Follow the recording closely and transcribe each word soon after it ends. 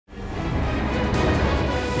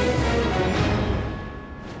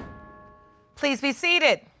Please be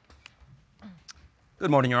seated.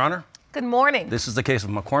 Good morning, Your Honor. Good morning. This is the case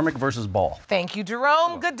of McCormick versus Ball. Thank you,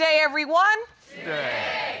 Jerome. Good day, everyone. Good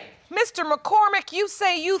day. Mr. McCormick, you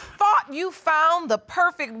say you thought you found the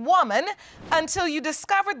perfect woman until you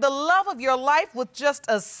discovered the love of your life with just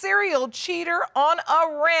a serial cheater on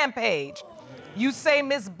a rampage. You say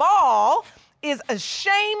Miss Ball is a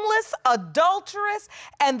shameless adulteress,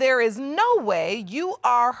 and there is no way you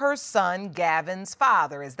are her son Gavin's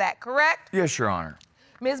father. Is that correct? Yes, Your Honor.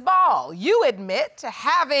 Ms. Ball, you admit to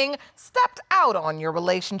having stepped out on your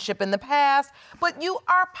relationship in the past, but you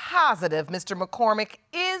are positive Mr. McCormick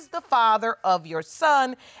is the father of your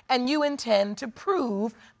son, and you intend to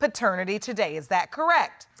prove paternity today. Is that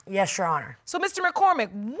correct? Yes, Your Honor. So, Mr.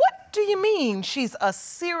 McCormick, what do you mean she's a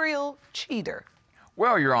serial cheater?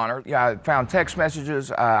 Well, Your Honor, yeah, I found text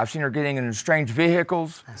messages. I've seen her getting in strange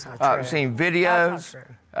vehicles. That's not true. I've seen videos. That's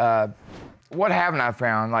not true. What haven't I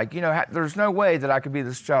found? Like, you know, there's no way that I could be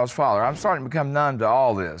this child's father. I'm starting to become numb to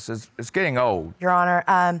all this. It's getting old. Your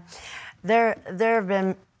Honor, there have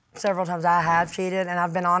been several times I have cheated, and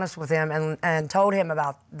I've been honest with him and told him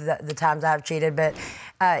about the times I've cheated, but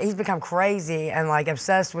he's become crazy and like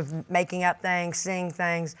obsessed with making up things, seeing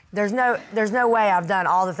things. There's no way I've done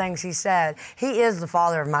all the things he said. He is the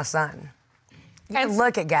father of my son. You can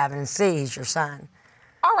look at Gavin and see he's your son.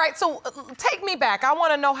 All right, so take me back. I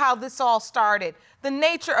want to know how this all started. The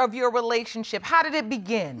nature of your relationship. How did it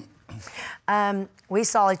begin? We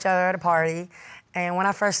saw each other at a party, and when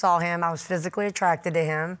I first saw him, I was physically attracted to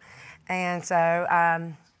him. And so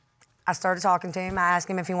I started talking to him. I asked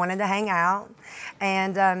him if he wanted to hang out.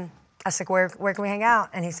 And I said, where can we hang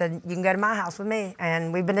out? And he said, you can go to my house with me.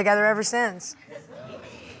 And we've been together ever since.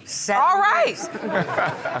 All right.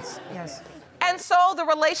 Yes. And so the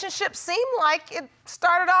relationship seemed like it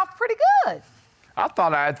started off pretty good. I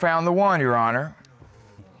thought I had found the one, Your Honor.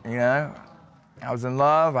 You know, I was in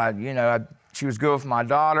love. She was good with my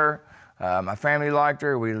daughter. My family liked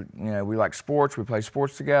her. We like sports. We play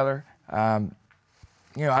sports together. I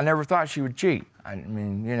never thought she would cheat. I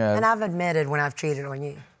mean, you know. And I've admitted when I've cheated on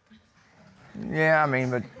you. Yeah, I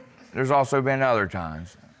mean, but there's also been other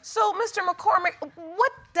times. So, Mr. McCormick,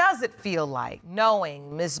 what does it feel like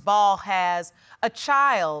knowing Miss Ball has a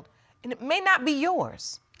child and it may not be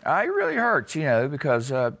yours? It really hurts, you know,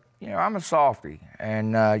 because, I'm a softie.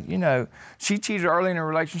 And, she cheated early in a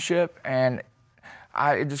relationship, and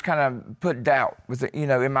it just kind of put doubt with it,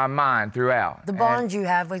 in my mind throughout. The bond you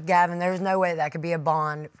have with Gavin, there's no way that could be a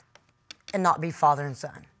bond and not be father and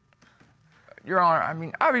son. Your Honor, I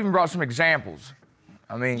mean, I've even brought some examples.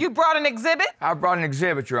 You brought an exhibit? I brought an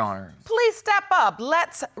exhibit, Your Honor. Please step up.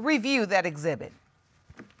 Let's review that exhibit.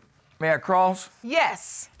 May I cross?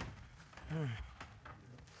 Yes.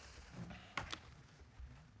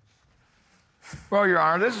 Well, Your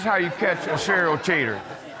Honor, this is how you catch a serial cheater.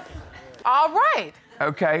 All right.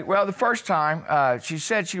 Okay, well, the first time, she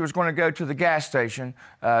said she was going to go to the gas station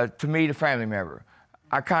to meet a family member.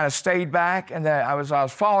 I kind of stayed back, and then I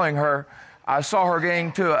was following her. I saw her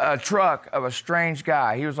getting to a truck of a strange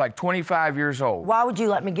guy. He was like 25 years old. Why would you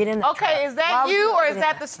let me get in the truck? Okay, is that you or is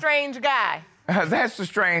that the strange guy? That's the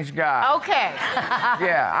strange guy. Okay.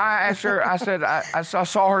 Yeah, I asked her, I said, I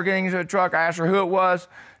saw her getting into the truck. I asked her who it was.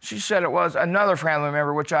 She said it was another family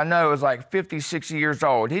member, which I know is like 50, 60 years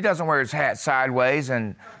old. He doesn't wear his hat sideways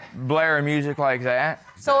and blare music like that.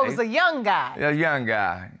 So it was a young guy? A young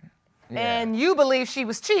guy. Yeah. And you believe she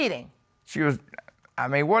was cheating? She was, I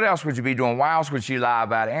mean, what else would you be doing? Why else would she lie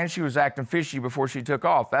about it? And she was acting fishy before she took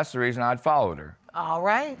off. That's the reason I'd followed her. All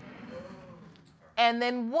right. And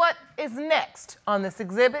then what is next on this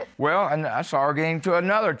exhibit? Well, and I saw her getting to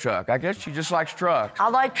another truck. I guess she just likes trucks. I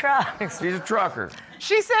like trucks. She's a trucker.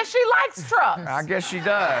 She says she likes trucks. I guess she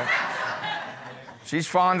does. She's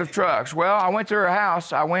fond of trucks. Well, I went to her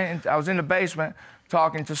house. I was in the basement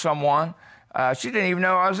talking to someone. She didn't even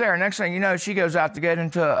know I was there. Next thing you know, she goes out to get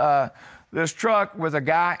into this truck with a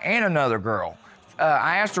guy and another girl.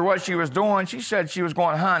 I asked her what she was doing. She said she was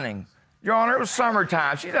going hunting. Your Honor, it was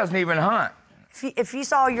summertime. She doesn't even hunt. If you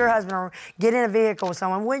saw your husband get in a vehicle with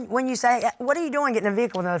someone, when you say, what are you doing getting in a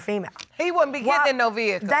vehicle with another female? He wouldn't be getting in no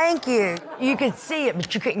vehicle. Thank you. You could see it,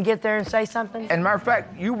 but you couldn't get there and say something? And matter of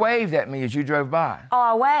fact, you waved at me as you drove by. Oh,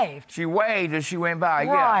 I waved. She waved as she went by,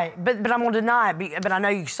 right. Yeah. But I'm gonna deny it, but I know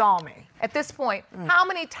you saw me. At this point, how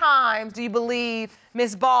many times do you believe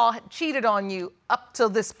Miss Ball cheated on you up till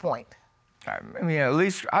this point? I mean, at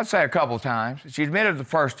least, I'd say a couple times. She admitted the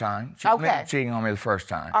first time. She admitted cheating on me the first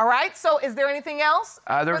time. All right, so is there anything else?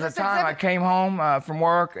 There was a time I came home from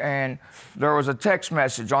work and there was a text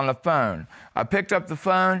message on the phone. I picked up the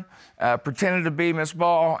phone, pretended to be Miss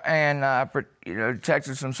Ball, and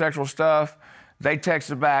texted some sexual stuff. They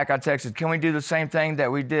texted back. I texted, can we do the same thing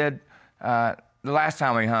that we did the last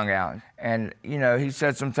time we hung out? And, he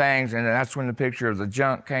said some things, and that's when the picture of the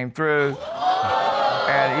junk came through.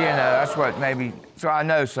 And, that's what maybe, so I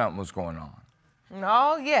know something was going on.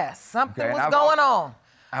 Oh, yes, something was going on.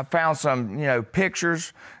 I found some,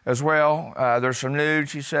 pictures as well. There's some nudes,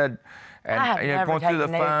 she said. And, I have never going through the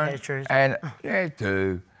taken phone. pictures. And, yeah,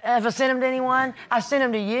 too. If I send them to anyone, I send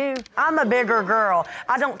them to you. I'm a bigger girl.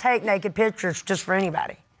 I don't take naked pictures just for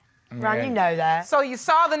anybody. Yeah. Ron, you know that. So you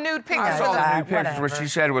saw the nude pictures? I saw the nude pictures, which she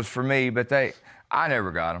said was for me, but I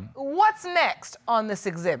never got them. What's next on this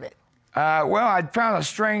exhibit? Well, I found a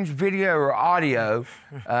strange video or audio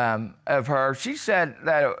of her. She said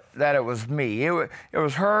that it was me. It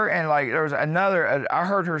was her, and there was another. I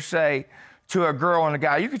heard her say to a girl and a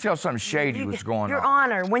guy. You could tell something shady was going on. Your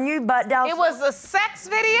Honor, when you butt down. It was a sex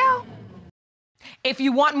video? If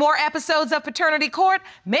you want more episodes of Paternity Court,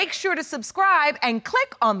 make sure to subscribe and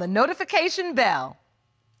click on the notification bell.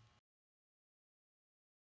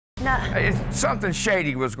 No. Something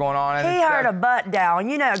shady was going on. He heard a butt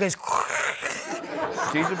down. It goes.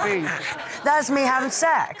 She's a beast. That's me having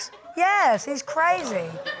sex. Yes, he's crazy.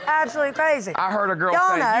 Absolutely crazy. I heard a girl Y'all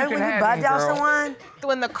say, know you can when you have butt him, down girl. someone.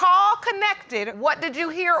 When the call connected, what did you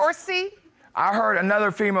hear or see? I heard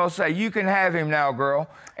another female say, you can have him now, girl.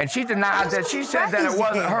 And she denied that. She said that it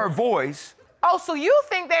wasn't her voice. Oh, so you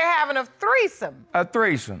think they're having a threesome? A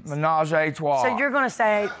threesome, menage a trois. So you're going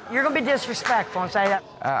to be disrespectful and say that.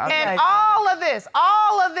 And all of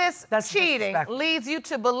this That's cheating leads you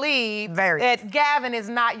to believe that Gavin is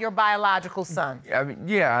not your biological son. I mean,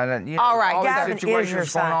 yeah. All right, all Gavin these situations is your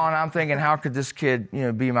son. going on. I'm thinking, how could this kid,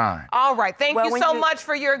 be mine? All right, thank you so much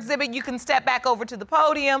for your exhibit. You can step back over to the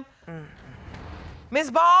podium.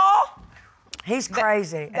 Ms. Ball? He's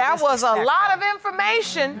crazy. That was a lot of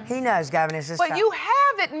information. He knows Gavin is his But child. you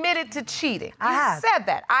have admitted to cheating. I have. said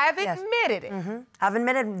that. I've admitted it. I've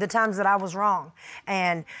admitted the times that I was wrong.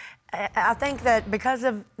 And I think that because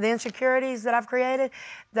of the insecurities that I've created,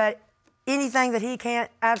 that anything that he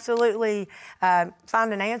can't absolutely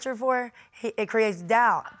find an answer for, it creates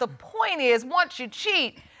doubt. The point is, once you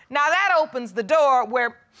cheat, now that opens the door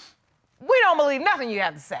where we don't believe nothing you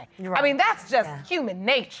have to say. Right. I mean, that's just human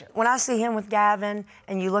nature. When I see him with Gavin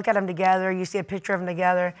and you look at them together, you see a picture of them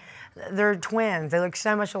together, they're twins. They look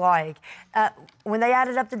so much alike. When they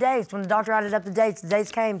added up the dates, when the doctor added up the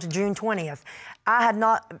dates came to June 20th. I had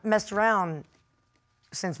not messed around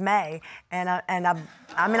since May, and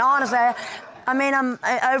I mean, honestly, I'm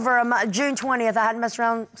over June 20th. I hadn't messed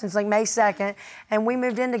around since May 2nd, and we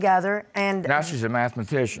moved in together. And now she's a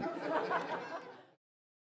mathematician.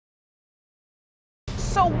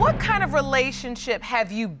 So what kind of relationship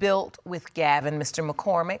have you built with Gavin, Mr.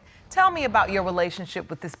 McCormick? Tell me about your relationship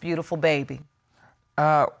with this beautiful baby.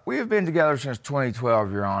 We have been together since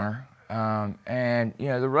 2012, Your Honor. And,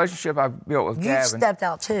 the relationship I've built with Gavin... You stepped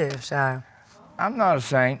out too, so... I'm not a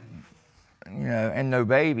saint, and no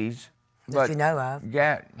babies. That you know of.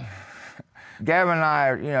 Gavin and I,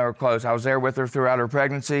 are close. I was there with her throughout her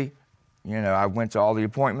pregnancy. I went to all the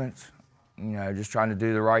appointments, just trying to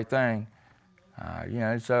do the right thing.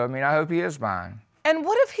 So, I hope he is mine. And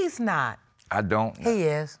what if he's not? I don't know. He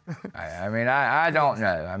is. I don't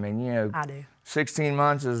know. I do. 16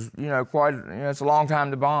 months is, quite, it's a long time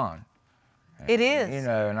to bond. It is.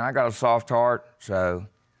 And I got a soft heart, so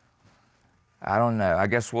I don't know. I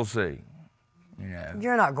guess we'll see.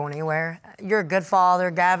 You're not going anywhere. You're a good father.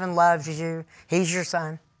 Gavin loves you. He's your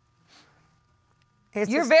son.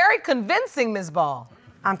 You're very convincing, Ms. Ball.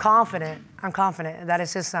 I'm confident. That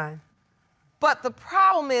is his son. But the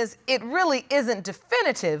problem is, it really isn't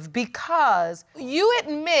definitive because you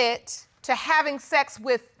admit to having sex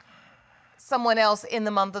with someone else in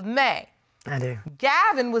the month of May. I do.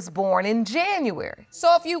 Gavin was born in January.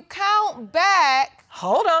 So if you count back,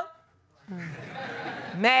 hold on,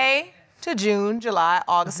 May to June, July,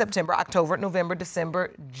 August, September, October, November,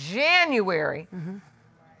 December, January.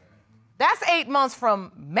 That's 8 months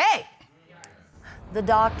from May. When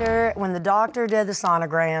the doctor did the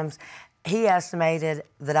sonograms, he estimated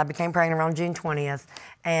that I became pregnant around June 20th.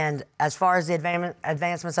 And as far as the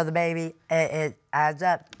advancements of the baby, it adds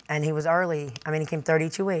up. And he was early. He came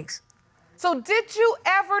 32 weeks. So did you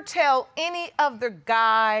ever tell any of the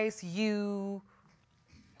guys you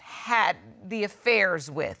had the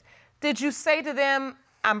affairs with, did you say to them,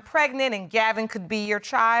 I'm pregnant and Gavin could be your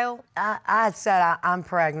child? I had said I'm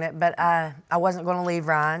pregnant, but I wasn't going to leave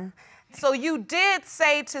Ryan. So you did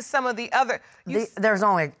say to some of the other... There's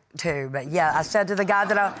only 2, but yeah, I said to the guy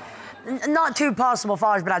that not 2 possible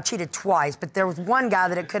fathers, but I cheated twice, but there was one guy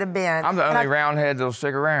that it could have been. I'm the only roundhead that'll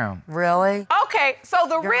stick around. Really? Okay, so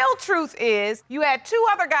the real truth is you had 2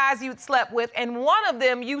 other guys you'd slept with, and one of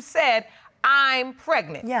them you said, I'm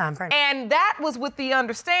pregnant. Yeah, I'm pregnant. And that was with the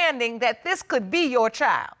understanding that this could be your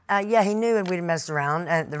child. Yeah, he knew we'd messed around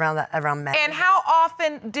around May. And how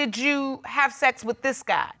often did you have sex with this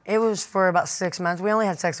guy? It was for about 6 months. We only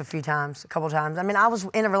had sex a couple times. I mean, I was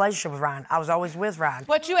in a relationship with Ryan. I was always with Ryan.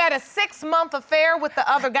 But you had a 6-month affair with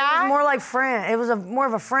the other guy? It was more like friend. It was more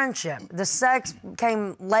of a friendship. The sex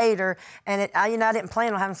came later, and I didn't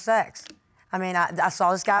plan on having sex. I mean, I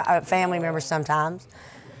saw this guy, family members sometimes.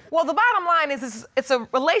 Well, the bottom line is it's a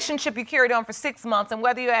relationship you carried on for 6 months, and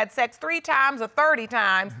whether you had sex 3 times or 30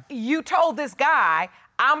 times, you told this guy,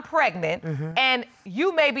 I'm pregnant, and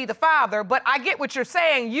you may be the father, but I get what you're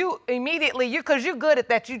saying. You immediately, because you're good at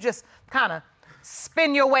that, you just kind of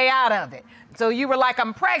spin your way out of it. So you were like,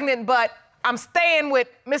 I'm pregnant, but I'm staying with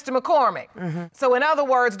Mr. McCormick. So in other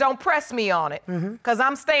words, don't press me on it, because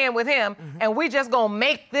I'm staying with him, and we just gonna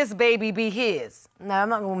make this baby be his. No, I'm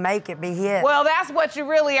not gonna make it be his. Well, that's what you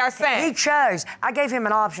really are saying. He chose. I gave him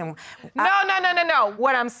an option. No.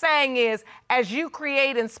 What I'm saying is, as you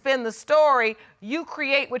create and spin the story, you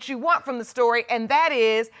create what you want from the story, and that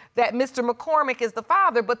is that Mr. McCormick is the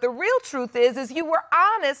father, but the real truth is you were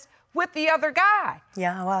honest with the other guy.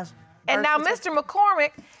 Yeah, I was. And now Mr.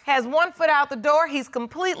 McCormick has 1 foot out the door. He's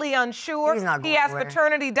completely unsure. He's not going He has anywhere.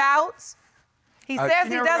 paternity doubts. He says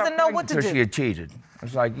he doesn't know what to do. She had cheated.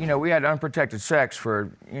 It's like, we had unprotected sex for,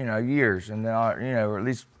 years, and then, or at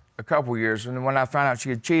least a couple years. And then when I found out she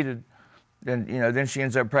had cheated, then, then she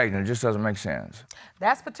ends up pregnant. It just doesn't make sense.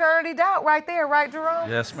 That's paternity doubt right there, right, Jerome?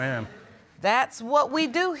 Yes, ma'am. That's what we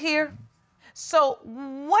do here. So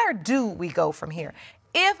where do we go from here?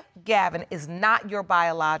 If Gavin is not your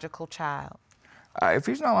biological child. If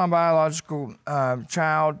he's not my biological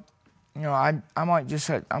child, I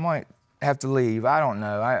might have to leave. I don't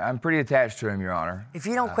know. I'm pretty attached to him, Your Honor. If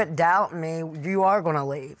you don't quit doubting me, you are going to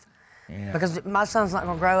leave. Yeah. Because my son's not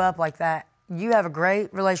going to grow up like that. You have a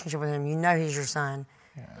great relationship with him. You know he's your son.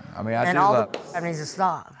 Yeah. I mean, I and do all love that needs to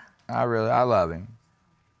stop. I love him.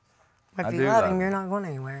 If you love him, you're not going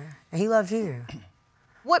anywhere. And he loves you.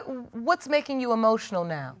 What's making you emotional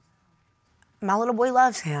now? My little boy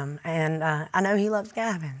loves him, and I know he loves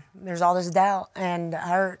Gavin. There's all this doubt and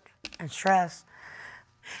hurt and stress.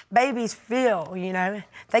 Babies feel,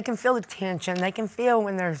 they can feel the tension. They can feel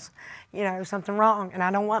when there's, something wrong. And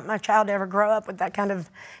I don't want my child to ever grow up with that kind of,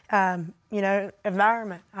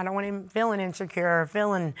 environment. I don't want him feeling insecure or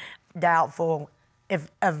feeling doubtful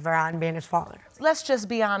of Ryan being his father. Let's just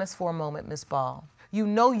be honest for a moment, Miss Ball. You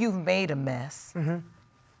know you've made a mess.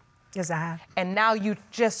 Yes, I have. And now you're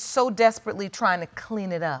just so desperately trying to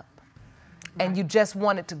clean it up. Right. And you just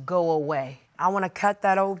want it to go away. I want to cut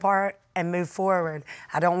that old part and move forward.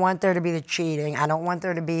 I don't want there to be the cheating. I don't want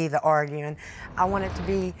there to be the arguing. I want it to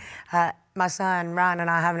be my son, Ryan, and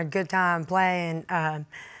I having a good time playing,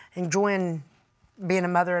 enjoying being a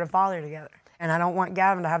mother and a father together. And I don't want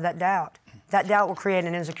Gavin to have that doubt. That doubt will create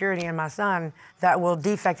an insecurity in my son that will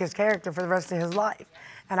defect his character for the rest of his life.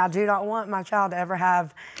 And I do not want my child to ever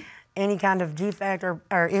have any kind of defect or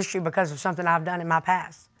issue because of something I've done in my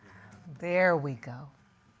past. There we go.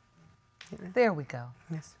 There we go.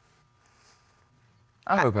 Yes.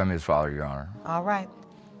 I hope I'm his father, Your Honor. All right.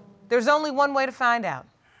 There's only one way to find out,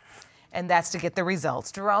 and that's to get the results.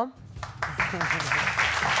 Jerome?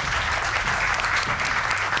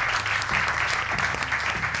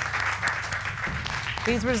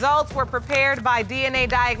 These results were prepared by DNA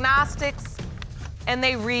Diagnostics, and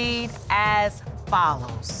they read as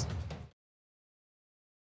follows.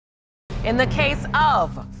 In the case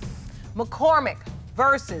of McCormick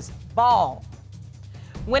versus Ball,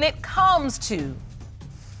 when it comes to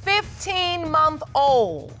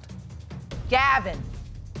 15-month-old Gavin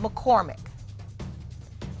McCormick,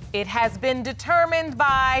 it has been determined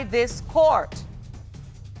by this court.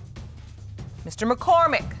 Mr.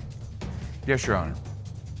 McCormick. Yes, Your Honor.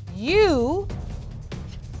 You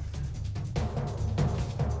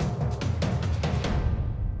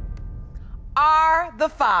are the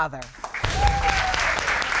father.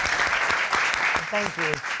 Thank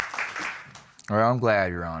you. Well, I'm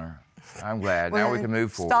glad, Your Honor. I'm glad. Now we can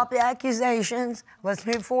move forward. Stop the accusations. Let's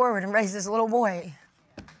move forward and raise this little boy.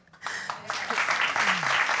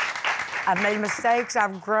 I've made mistakes,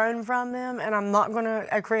 I've grown from them, and I'm not gonna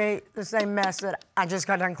create the same mess that I just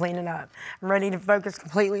got done cleaning up. I'm ready to focus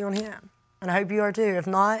completely on him. And I hope you are too. If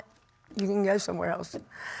not, you can go somewhere else.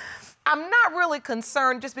 I'm not really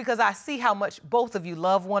concerned just because I see how much both of you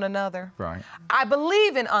love one another. Right. I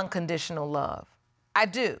believe in unconditional love. I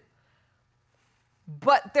do.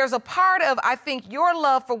 But there's a part of, I think, your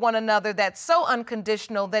love for one another that's so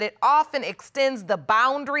unconditional that it often extends the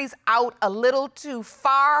boundaries out a little too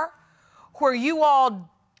far, where you all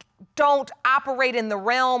don't operate in the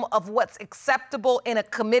realm of what's acceptable in a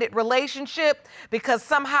committed relationship, because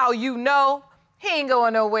somehow you know he ain't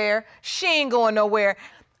going nowhere, she ain't going nowhere.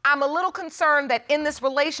 I'm a little concerned that in this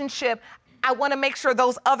relationship, I want to make sure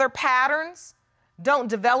those other patterns don't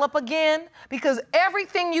develop again, because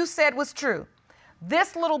everything you said was true.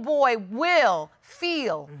 This little boy will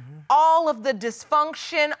feel all of the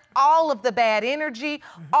dysfunction, all of the bad energy,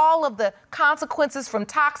 all of the consequences from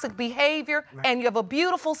toxic behavior, and you have a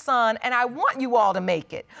beautiful son, and I want you all to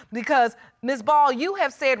make it. Because, Ms. Ball, you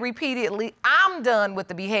have said repeatedly, I'm done with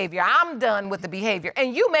the behavior, I'm done with the behavior,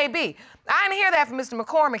 and you may be. I didn't hear that from Mr.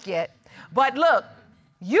 McCormick yet, but look,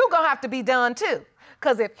 you're gonna have to be done too.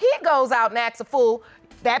 Because if he goes out and acts a fool,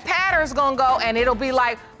 that pattern's gonna go, and it'll be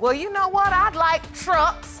like, well, you know what? I'd like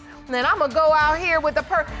trucks, and then I'm gonna go out here with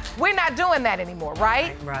the We're not doing that anymore,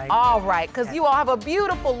 right? Right. All right, because you all have a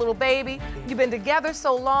beautiful little baby. You've been together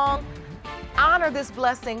so long. Honor this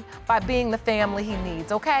blessing by being the family he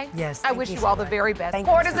needs, okay? Yes. I wish you all the very best. Thank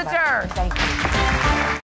Court you is so much. adjourned. Thank you.